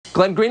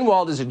Glen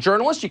Greenwald is a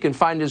journalist. You can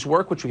find his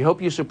work, which we hope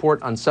you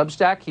support, on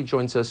Substack. He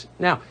joins us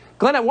now.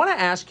 Glenn, I want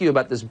to ask you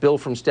about this bill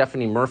from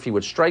Stephanie Murphy,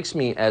 which strikes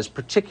me as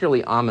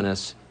particularly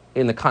ominous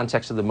in the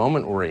context of the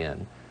moment we're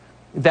in,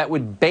 that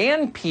would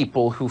ban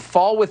people who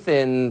fall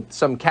within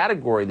some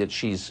category that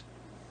she's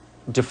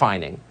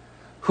defining,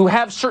 who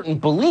have certain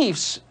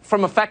beliefs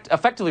from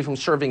effectively from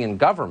serving in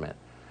government.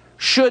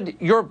 Should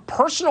your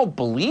personal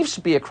beliefs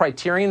be a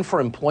criterion for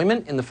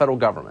employment in the federal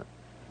government?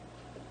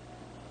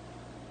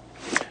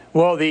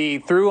 Well, the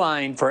through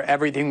line for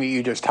everything that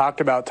you just talked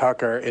about,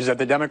 Tucker, is that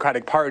the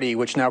Democratic Party,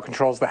 which now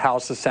controls the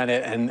House, the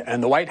Senate,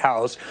 and the White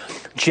House,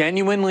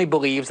 genuinely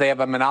believes they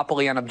have a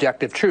monopoly on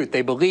objective truth.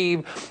 They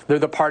believe they're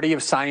the party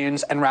of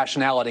science and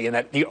rationality, and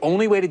that the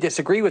only way to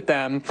disagree with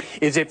them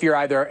is if you're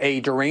either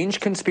a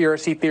deranged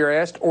conspiracy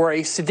theorist or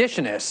a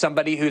seditionist,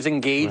 somebody who's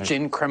engaged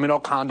in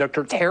criminal conduct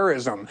or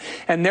terrorism.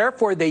 And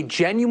therefore, they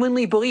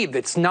genuinely believe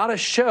it's not a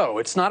show,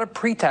 it's not a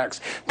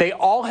pretext. They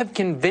all have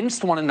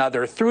convinced one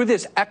another through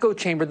this echo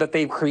chamber that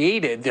they've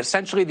created,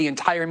 essentially the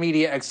entire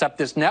media except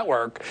this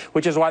network,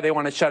 which is why they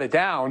want to shut it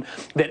down,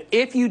 that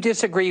if you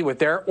disagree with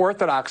their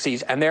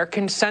orthodoxies and their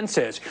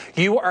consensus,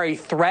 you are a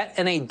threat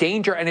and a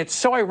danger. And it's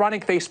so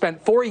ironic they spent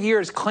 4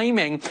 years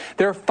claiming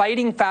they're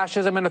fighting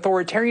fascism and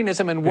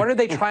authoritarianism. And what are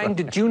they trying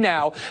to do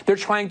now? They're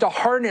trying to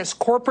harness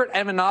corporate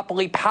and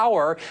monopoly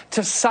power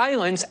to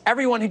silence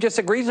everyone who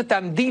disagrees with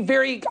them. The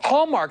very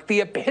hallmark,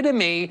 the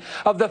epitome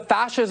of the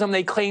fascism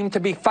they claim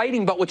to be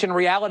fighting, but which in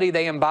reality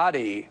they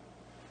embody.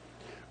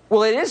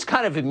 Well, it is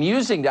kind of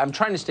amusing. I'm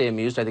trying to stay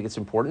amused. I think it's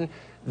important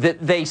that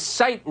they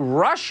cite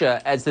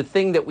Russia as the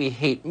thing that we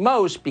hate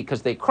most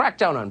because they crack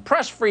down on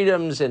press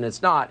freedoms and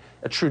it's not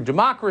a true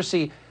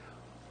democracy,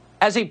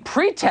 as a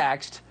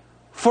pretext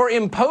for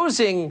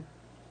imposing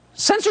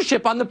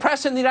censorship on the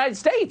press in the United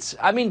States.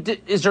 I mean,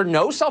 is there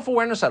no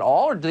self-awareness at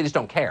all, or do they just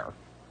don't care?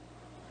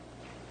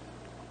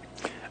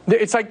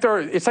 It's like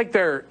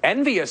they're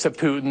envious of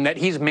Putin that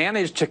he's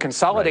managed to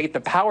consolidate the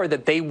power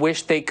that they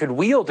wish they could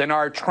wield and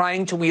are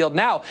trying to wield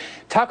now.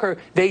 Tucker,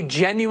 they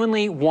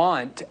genuinely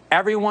want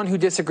everyone who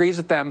disagrees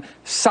with them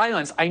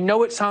silenced. I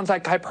know it sounds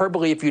like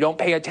hyperbole if you don't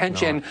pay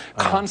attention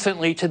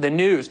constantly to the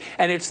news.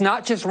 And it's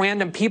not just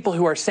random people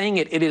who are saying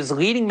it. It is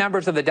leading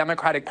members of the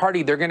Democratic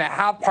Party. They're going to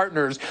have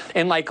partners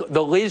in like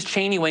the Liz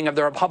Cheney wing of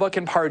the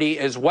Republican Party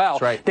as well.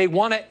 They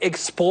want to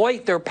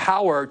exploit their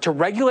power to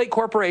regulate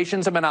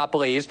corporations and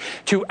monopolies,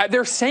 to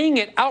they're saying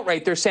it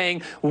outright. They're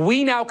saying,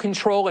 we now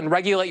control and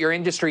regulate your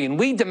industry, and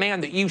we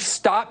demand that you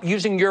stop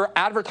using your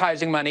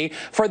advertising money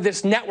for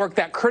this network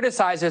that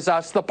criticizes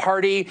us, the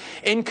party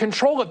in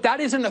control. If that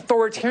isn't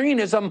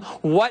authoritarianism,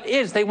 what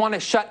is? They want to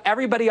shut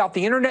everybody off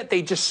the internet.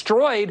 They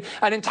destroyed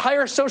an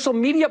entire social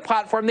media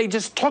platform. They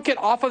just took it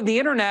off of the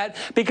internet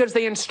because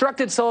they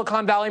instructed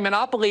Silicon Valley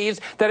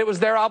monopolies that it was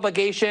their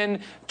obligation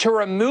to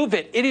remove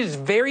it. It is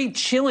very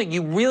chilling.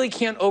 You really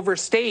can't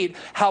overstate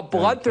how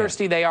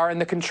bloodthirsty they are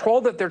and the control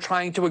that they're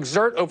trying to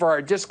exert over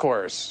our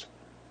discourse.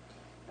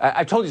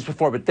 I've told you this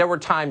before, but there were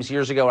times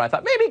years ago when I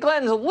thought maybe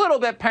Glenn's a little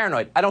bit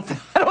paranoid. I don't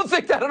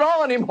think that at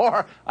all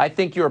anymore. I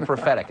think you're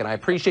prophetic, and I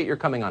appreciate your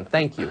coming on.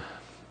 Thank you.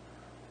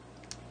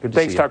 Good to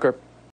see you. Thanks, Tucker.